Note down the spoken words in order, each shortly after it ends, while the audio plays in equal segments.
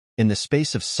In the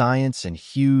space of science and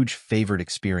huge favored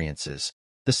experiences,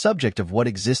 the subject of what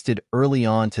existed early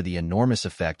on to the enormous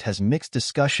effect has mixed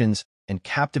discussions and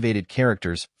captivated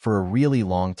characters for a really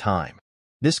long time.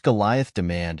 This Goliath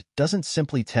demand doesn't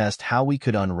simply test how we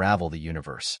could unravel the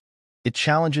universe. It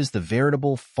challenges the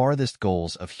veritable farthest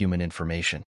goals of human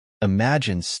information.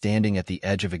 Imagine standing at the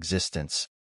edge of existence,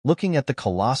 looking at the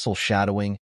colossal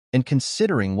shadowing, and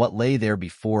considering what lay there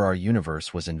before our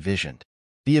universe was envisioned.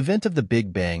 The event of the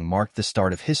Big Bang marked the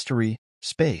start of history,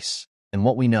 space, and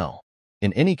what we know.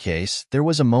 In any case, there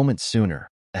was a moment sooner,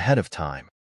 ahead of time.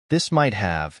 This might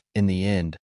have, in the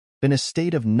end, been a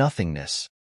state of nothingness,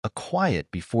 a quiet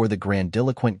before the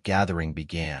grandiloquent gathering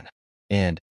began.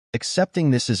 And, accepting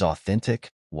this as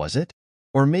authentic, was it?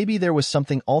 Or maybe there was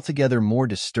something altogether more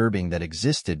disturbing that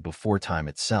existed before time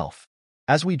itself.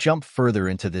 As we jump further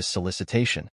into this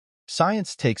solicitation,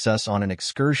 science takes us on an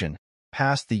excursion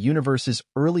past the universe's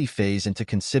early phase into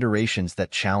considerations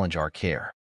that challenge our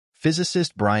care.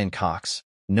 Physicist Brian Cox,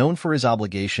 known for his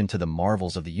obligation to the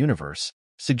marvels of the universe,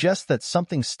 suggests that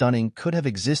something stunning could have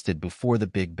existed before the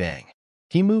Big Bang.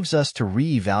 He moves us to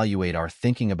re-evaluate our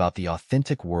thinking about the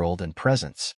authentic world and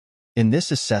presence. In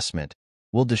this assessment,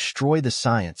 we'll destroy the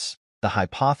science, the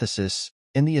hypothesis,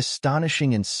 and the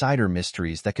astonishing insider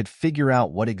mysteries that could figure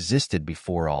out what existed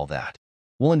before all that.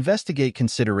 We'll investigate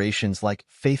considerations like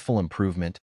faithful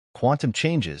improvement, quantum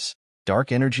changes,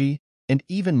 dark energy, and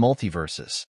even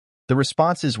multiverses. The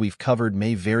responses we've covered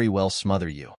may very well smother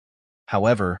you.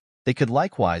 However, they could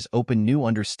likewise open new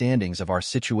understandings of our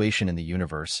situation in the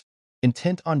universe,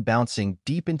 intent on bouncing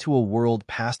deep into a world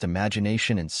past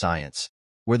imagination and science,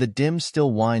 where the dim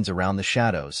still winds around the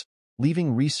shadows,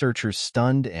 leaving researchers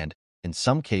stunned and, in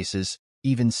some cases,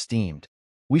 even steamed.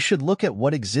 We should look at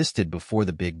what existed before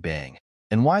the Big Bang,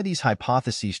 and why these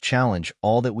hypotheses challenge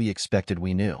all that we expected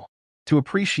we knew. To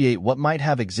appreciate what might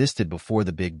have existed before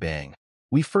the Big Bang,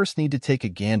 we first need to take a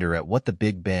gander at what the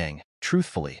Big Bang,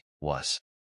 truthfully, was.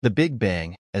 The Big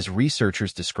Bang, as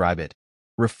researchers describe it,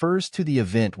 refers to the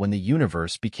event when the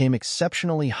universe became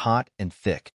exceptionally hot and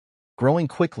thick, growing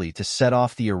quickly to set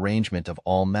off the arrangement of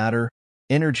all matter,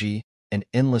 energy, and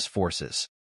endless forces.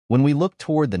 When we look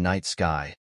toward the night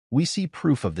sky, we see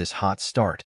proof of this hot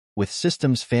start, with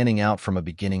systems fanning out from a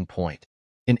beginning point.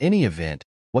 In any event,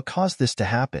 what caused this to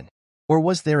happen? Or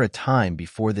was there a time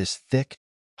before this thick,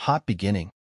 hot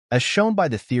beginning? As shown by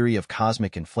the theory of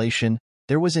cosmic inflation,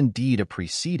 there was indeed a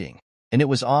preceding, and it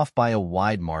was off by a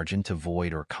wide margin to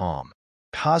void or calm.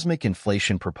 Cosmic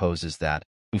inflation proposes that,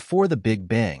 before the Big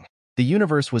Bang, the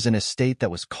universe was in a state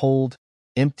that was cold,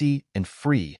 empty, and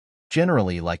free,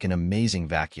 generally like an amazing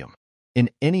vacuum. In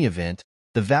any event,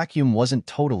 the vacuum wasn't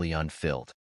totally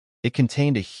unfilled. It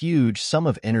contained a huge sum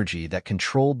of energy that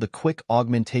controlled the quick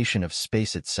augmentation of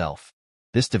space itself.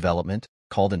 This development,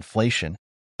 called inflation,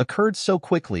 occurred so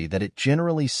quickly that it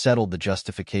generally settled the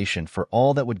justification for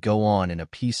all that would go on in a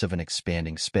piece of an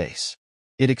expanding space.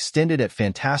 It extended at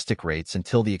fantastic rates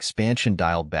until the expansion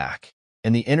dialed back,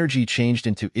 and the energy changed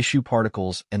into issue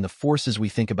particles and the forces we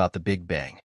think about the Big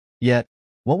Bang. Yet,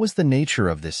 what was the nature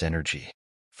of this energy?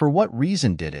 For what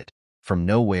reason did it, from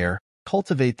nowhere,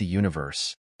 cultivate the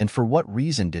universe, and for what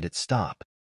reason did it stop?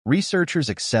 Researchers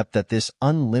accept that this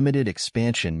unlimited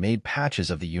expansion made patches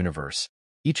of the universe,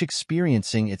 each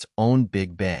experiencing its own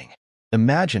Big Bang.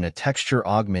 Imagine a texture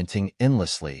augmenting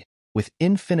endlessly, with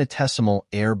infinitesimal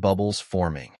air bubbles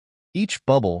forming. Each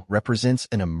bubble represents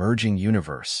an emerging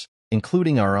universe,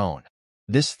 including our own.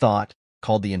 This thought,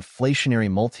 called the inflationary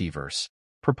multiverse,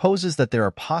 proposes that there are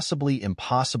possibly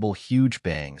impossible huge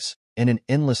bangs and an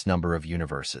endless number of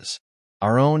universes.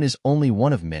 Our own is only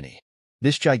one of many.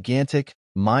 This gigantic,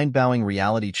 mind-bowing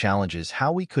reality challenges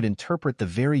how we could interpret the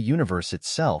very universe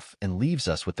itself and leaves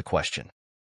us with the question,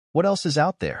 what else is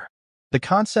out there? The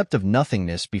concept of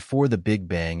nothingness before the Big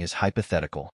Bang is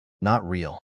hypothetical, not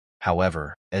real.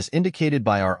 However, as indicated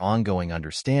by our ongoing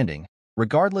understanding,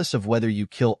 regardless of whether you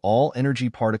kill all energy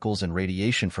particles and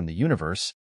radiation from the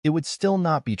universe, it would still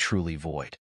not be truly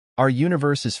void. Our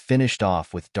universe is finished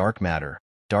off with dark matter,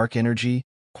 dark energy,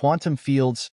 quantum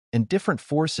fields, and different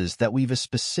forces that weave a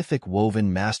specific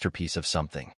woven masterpiece of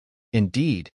something.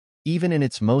 Indeed, even in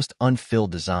its most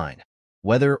unfilled design,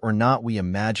 whether or not we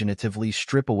imaginatively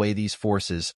strip away these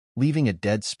forces, leaving a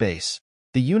dead space,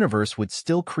 the universe would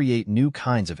still create new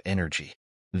kinds of energy.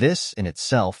 This, in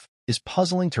itself, is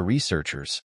puzzling to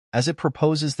researchers, as it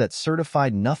proposes that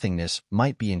certified nothingness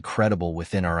might be incredible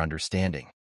within our understanding.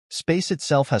 Space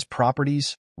itself has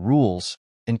properties, rules,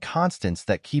 and constants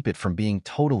that keep it from being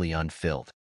totally unfilled.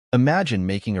 Imagine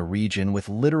making a region with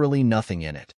literally nothing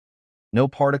in it. No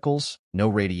particles, no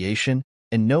radiation,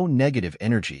 and no negative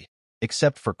energy,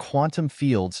 except for quantum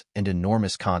fields and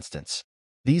enormous constants.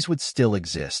 These would still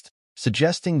exist,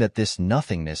 suggesting that this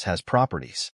nothingness has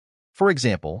properties. For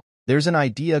example, there's an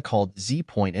idea called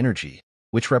Z-point energy,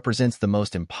 which represents the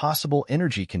most impossible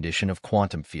energy condition of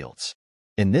quantum fields.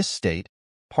 In this state,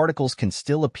 particles can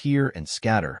still appear and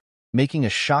scatter, making a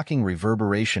shocking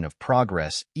reverberation of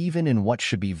progress even in what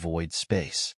should be void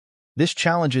space. This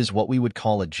challenges what we would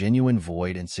call a genuine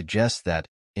void and suggests that,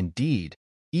 indeed,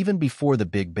 even before the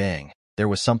Big Bang, there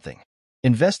was something.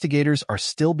 Investigators are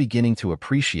still beginning to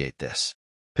appreciate this.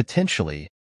 Potentially,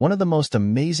 one of the most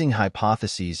amazing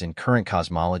hypotheses in current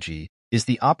cosmology is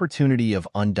the opportunity of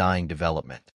undying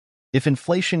development. If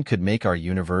inflation could make our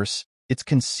universe, it's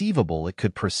conceivable it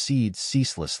could proceed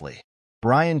ceaselessly.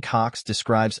 Brian Cox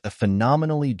describes a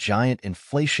phenomenally giant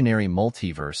inflationary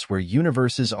multiverse where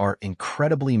universes are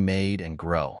incredibly made and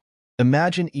grow.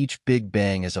 Imagine each Big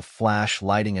Bang as a flash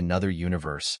lighting another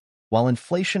universe, while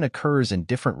inflation occurs in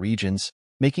different regions,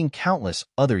 making countless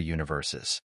other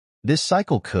universes. This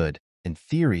cycle could, in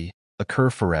theory, occur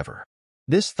forever.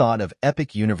 This thought of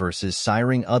epic universes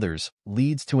siring others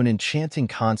leads to an enchanting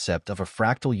concept of a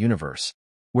fractal universe,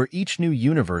 where each new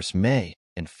universe may,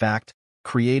 in fact,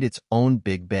 create its own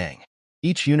Big Bang.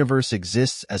 Each universe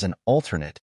exists as an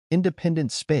alternate,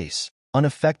 independent space,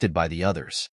 unaffected by the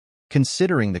others.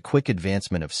 Considering the quick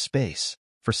advancement of space,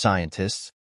 for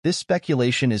scientists, this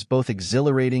speculation is both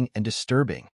exhilarating and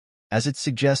disturbing, as it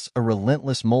suggests a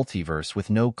relentless multiverse with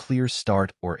no clear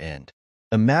start or end.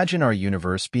 Imagine our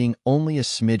universe being only a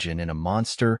smidgen in a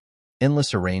monster,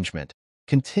 endless arrangement,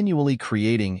 continually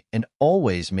creating and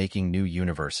always making new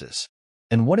universes.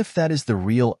 And what if that is the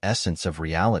real essence of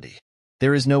reality?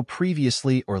 There is no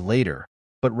previously or later,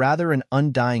 but rather an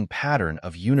undying pattern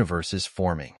of universes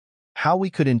forming. How we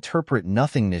could interpret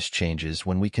nothingness changes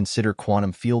when we consider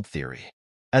quantum field theory.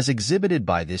 As exhibited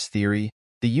by this theory,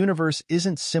 the universe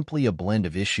isn't simply a blend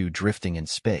of issue drifting in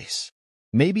space.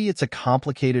 Maybe it's a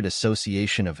complicated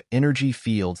association of energy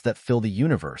fields that fill the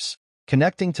universe,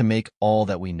 connecting to make all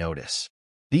that we notice.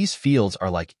 These fields are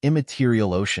like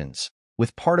immaterial oceans,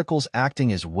 with particles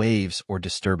acting as waves or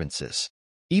disturbances.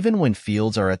 Even when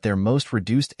fields are at their most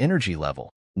reduced energy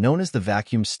level, known as the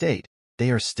vacuum state,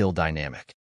 they are still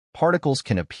dynamic. Particles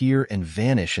can appear and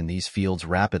vanish in these fields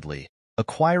rapidly,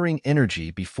 acquiring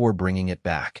energy before bringing it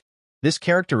back. This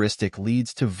characteristic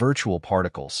leads to virtual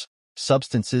particles,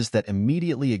 substances that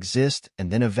immediately exist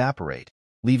and then evaporate,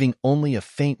 leaving only a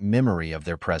faint memory of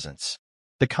their presence.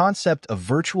 The concept of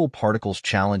virtual particles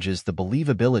challenges the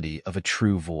believability of a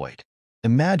true void.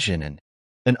 Imagine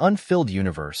an unfilled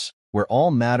universe where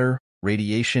all matter,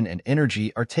 radiation, and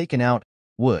energy are taken out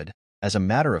would, as a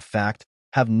matter of fact,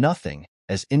 have nothing,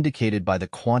 as indicated by the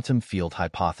quantum field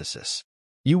hypothesis.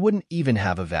 You wouldn't even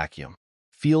have a vacuum.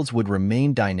 Fields would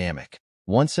remain dynamic,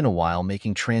 once in a while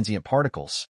making transient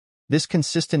particles. This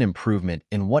consistent improvement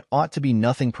in what ought to be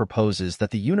nothing proposes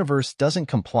that the universe doesn't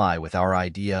comply with our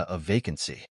idea of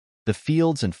vacancy. The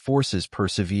fields and forces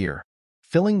persevere,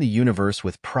 filling the universe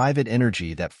with private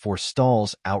energy that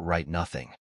forestalls outright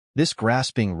nothing. This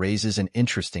grasping raises an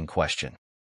interesting question.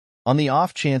 On the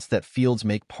off chance that fields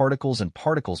make particles and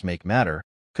particles make matter,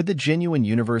 could the genuine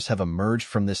universe have emerged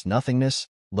from this nothingness,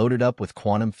 loaded up with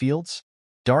quantum fields?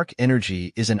 Dark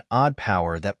energy is an odd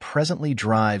power that presently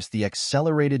drives the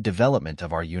accelerated development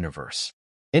of our universe.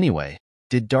 Anyway,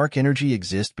 did dark energy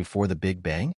exist before the Big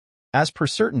Bang? As per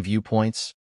certain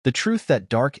viewpoints, the truth that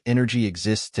dark energy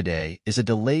exists today is a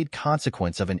delayed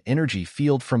consequence of an energy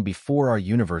field from before our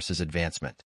universe's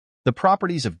advancement. The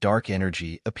properties of dark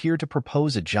energy appear to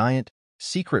propose a giant,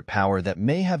 secret power that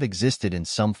may have existed in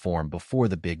some form before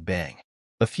the Big Bang.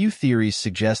 A few theories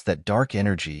suggest that dark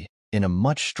energy, in a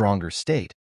much stronger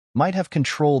state, might have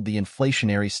controlled the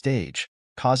inflationary stage,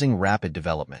 causing rapid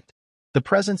development. The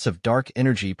presence of dark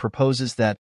energy proposes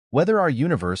that, whether our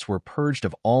universe were purged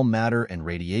of all matter and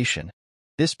radiation,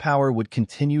 this power would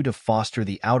continue to foster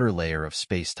the outer layer of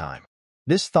space-time.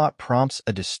 This thought prompts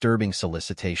a disturbing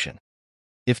solicitation.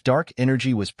 If dark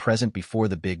energy was present before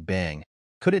the Big Bang,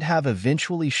 could it have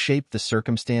eventually shaped the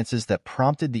circumstances that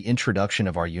prompted the introduction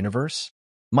of our universe?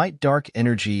 Might dark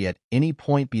energy at any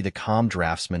point be the calm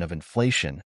draftsman of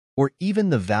inflation, or even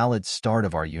the valid start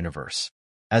of our universe?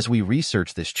 As we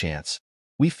research this chance,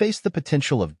 we face the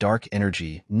potential of dark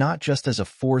energy not just as a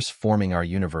force forming our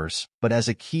universe, but as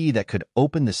a key that could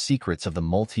open the secrets of the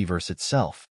multiverse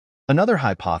itself. Another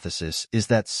hypothesis is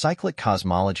that cyclic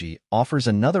cosmology offers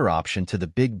another option to the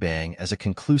Big Bang as a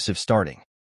conclusive starting.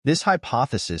 This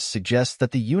hypothesis suggests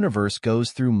that the universe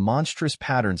goes through monstrous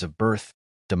patterns of birth,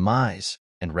 demise,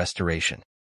 and restoration.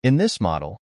 In this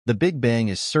model, the Big Bang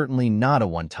is certainly not a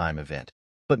one-time event,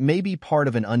 but may be part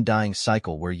of an undying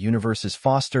cycle where universes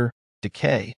foster,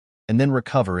 decay, and then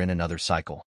recover in another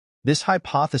cycle. This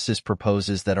hypothesis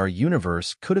proposes that our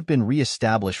universe could have been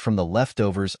re-established from the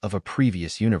leftovers of a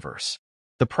previous universe.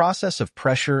 The process of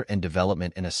pressure and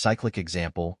development in a cyclic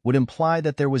example would imply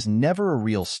that there was never a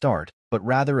real start, but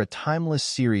rather a timeless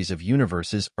series of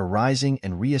universes arising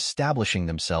and re-establishing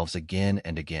themselves again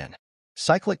and again.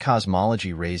 Cyclic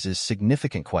cosmology raises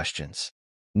significant questions.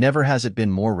 Never has it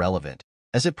been more relevant,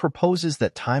 as it proposes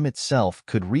that time itself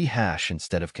could rehash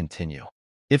instead of continue.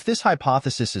 If this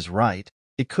hypothesis is right,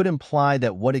 it could imply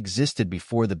that what existed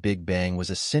before the Big Bang was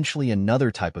essentially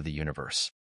another type of the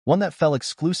universe, one that fell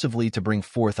exclusively to bring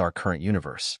forth our current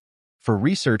universe. For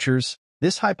researchers,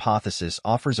 this hypothesis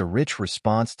offers a rich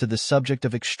response to the subject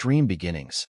of extreme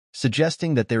beginnings,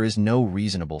 suggesting that there is no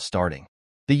reasonable starting.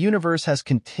 The universe has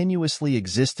continuously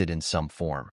existed in some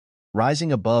form,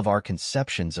 rising above our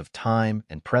conceptions of time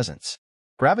and presence.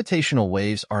 Gravitational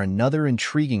waves are another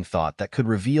intriguing thought that could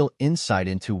reveal insight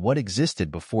into what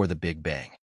existed before the Big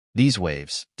Bang. These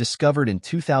waves, discovered in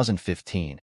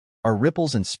 2015, are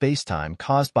ripples in spacetime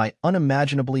caused by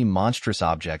unimaginably monstrous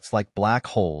objects like black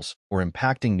holes or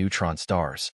impacting neutron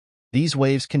stars. These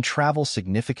waves can travel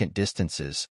significant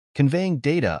distances, conveying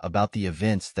data about the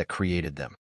events that created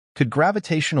them. Could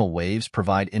gravitational waves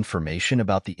provide information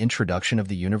about the introduction of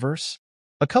the universe?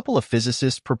 A couple of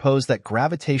physicists propose that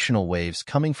gravitational waves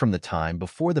coming from the time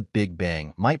before the Big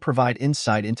Bang might provide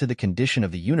insight into the condition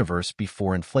of the universe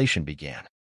before inflation began.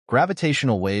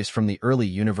 Gravitational waves from the early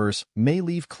universe may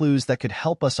leave clues that could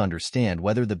help us understand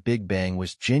whether the Big Bang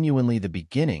was genuinely the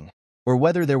beginning or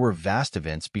whether there were vast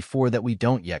events before that we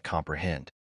don't yet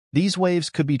comprehend. These waves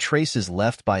could be traces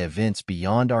left by events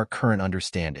beyond our current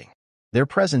understanding. Their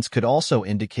presence could also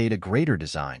indicate a greater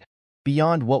design,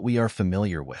 beyond what we are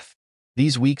familiar with.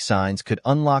 These weak signs could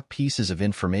unlock pieces of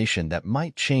information that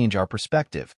might change our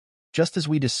perspective, just as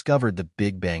we discovered the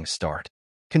Big Bang's start.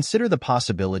 Consider the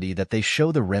possibility that they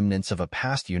show the remnants of a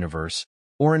past universe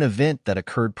or an event that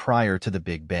occurred prior to the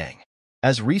Big Bang.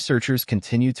 As researchers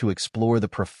continue to explore the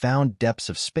profound depths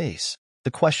of space,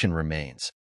 the question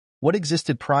remains, what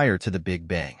existed prior to the Big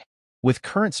Bang? With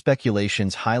current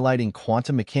speculations highlighting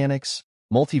quantum mechanics,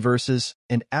 multiverses,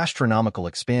 and astronomical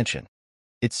expansion,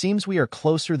 it seems we are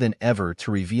closer than ever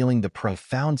to revealing the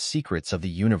profound secrets of the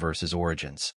universe's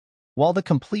origins. While the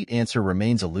complete answer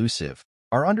remains elusive,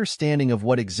 our understanding of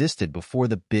what existed before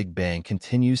the Big Bang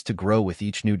continues to grow with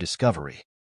each new discovery.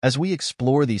 As we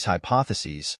explore these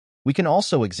hypotheses, we can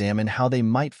also examine how they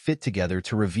might fit together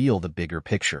to reveal the bigger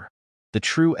picture, the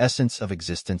true essence of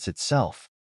existence itself.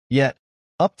 Yet,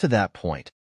 up to that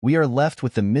point, we are left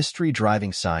with the mystery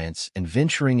driving science and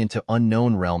venturing into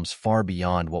unknown realms far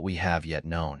beyond what we have yet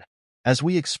known. As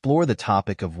we explore the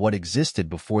topic of what existed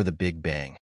before the Big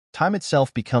Bang, time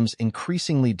itself becomes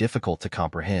increasingly difficult to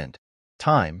comprehend.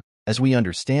 Time, as we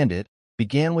understand it,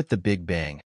 began with the Big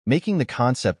Bang, making the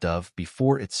concept of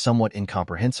before it somewhat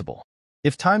incomprehensible.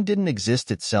 If time didn't exist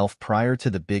itself prior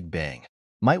to the Big Bang,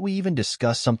 might we even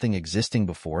discuss something existing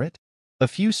before it? A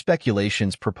few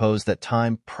speculations propose that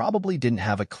time probably didn't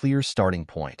have a clear starting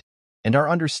point, and our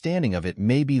understanding of it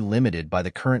may be limited by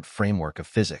the current framework of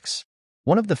physics.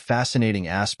 One of the fascinating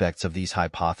aspects of these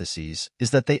hypotheses is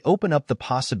that they open up the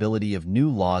possibility of new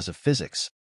laws of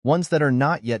physics, ones that are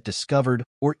not yet discovered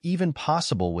or even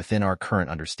possible within our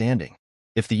current understanding.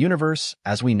 If the universe,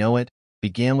 as we know it,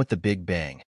 began with the Big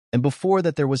Bang, and before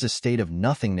that there was a state of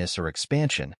nothingness or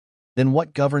expansion, then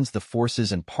what governs the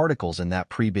forces and particles in that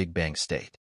pre-Big Bang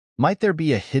state? Might there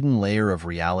be a hidden layer of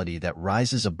reality that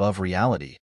rises above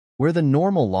reality, where the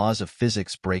normal laws of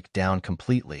physics break down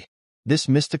completely? This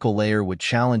mystical layer would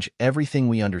challenge everything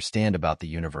we understand about the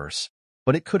universe,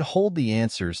 but it could hold the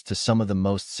answers to some of the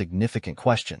most significant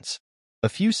questions. A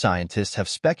few scientists have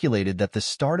speculated that the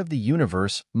start of the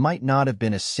universe might not have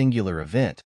been a singular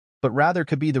event, but rather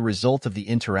could be the result of the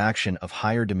interaction of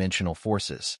higher dimensional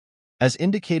forces. As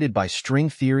indicated by string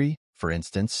theory, for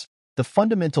instance, the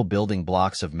fundamental building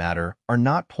blocks of matter are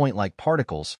not point-like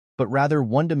particles, but rather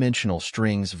one-dimensional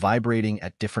strings vibrating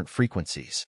at different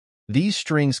frequencies. These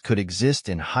strings could exist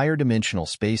in higher dimensional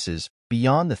spaces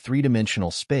beyond the three-dimensional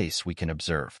space we can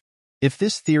observe. If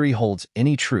this theory holds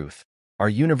any truth, our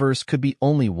universe could be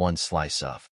only one slice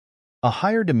of a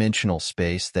higher dimensional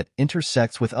space that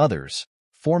intersects with others,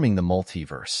 forming the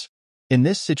multiverse. In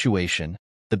this situation,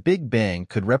 the Big Bang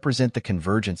could represent the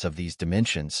convergence of these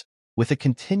dimensions, with a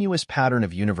continuous pattern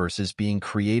of universes being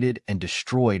created and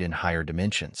destroyed in higher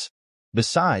dimensions.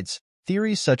 Besides,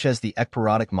 theories such as the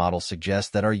ekpyrotic model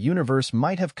suggest that our universe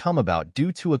might have come about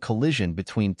due to a collision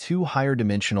between two higher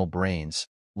dimensional branes,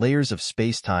 layers of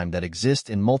space-time that exist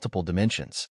in multiple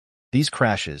dimensions. These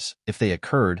crashes, if they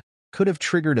occurred, could have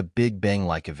triggered a Big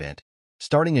Bang-like event,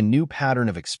 starting a new pattern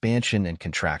of expansion and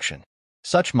contraction.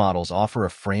 Such models offer a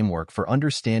framework for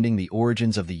understanding the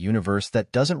origins of the universe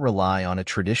that doesn't rely on a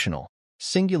traditional,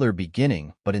 singular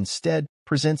beginning, but instead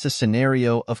presents a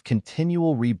scenario of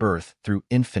continual rebirth through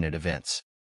infinite events.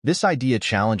 This idea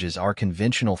challenges our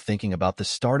conventional thinking about the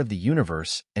start of the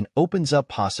universe and opens up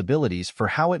possibilities for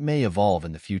how it may evolve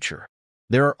in the future.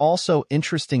 There are also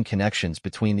interesting connections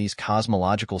between these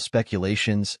cosmological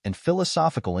speculations and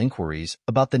philosophical inquiries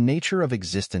about the nature of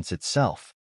existence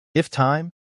itself. If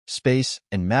time, space,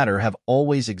 and matter have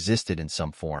always existed in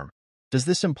some form, does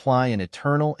this imply an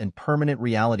eternal and permanent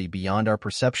reality beyond our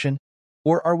perception?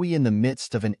 Or are we in the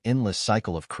midst of an endless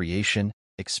cycle of creation,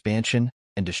 expansion,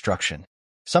 and destruction?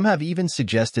 Some have even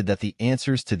suggested that the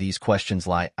answers to these questions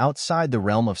lie outside the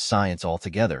realm of science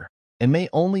altogether and may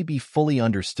only be fully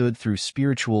understood through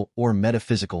spiritual or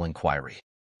metaphysical inquiry.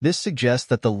 This suggests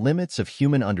that the limits of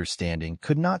human understanding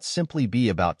could not simply be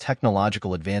about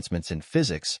technological advancements in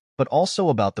physics, but also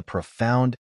about the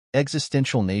profound,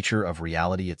 existential nature of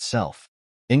reality itself.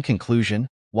 In conclusion,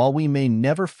 while we may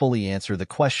never fully answer the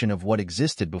question of what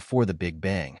existed before the Big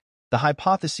Bang, the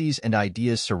hypotheses and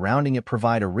ideas surrounding it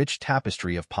provide a rich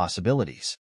tapestry of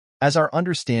possibilities. As our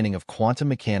understanding of quantum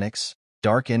mechanics,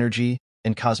 dark energy,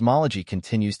 and cosmology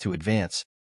continues to advance,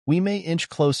 we may inch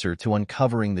closer to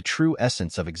uncovering the true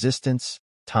essence of existence,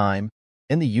 time,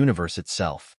 and the universe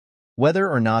itself. Whether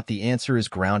or not the answer is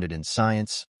grounded in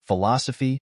science,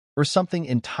 philosophy, or something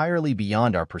entirely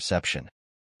beyond our perception,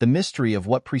 the mystery of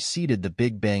what preceded the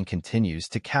Big Bang continues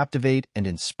to captivate and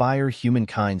inspire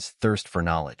humankind's thirst for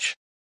knowledge.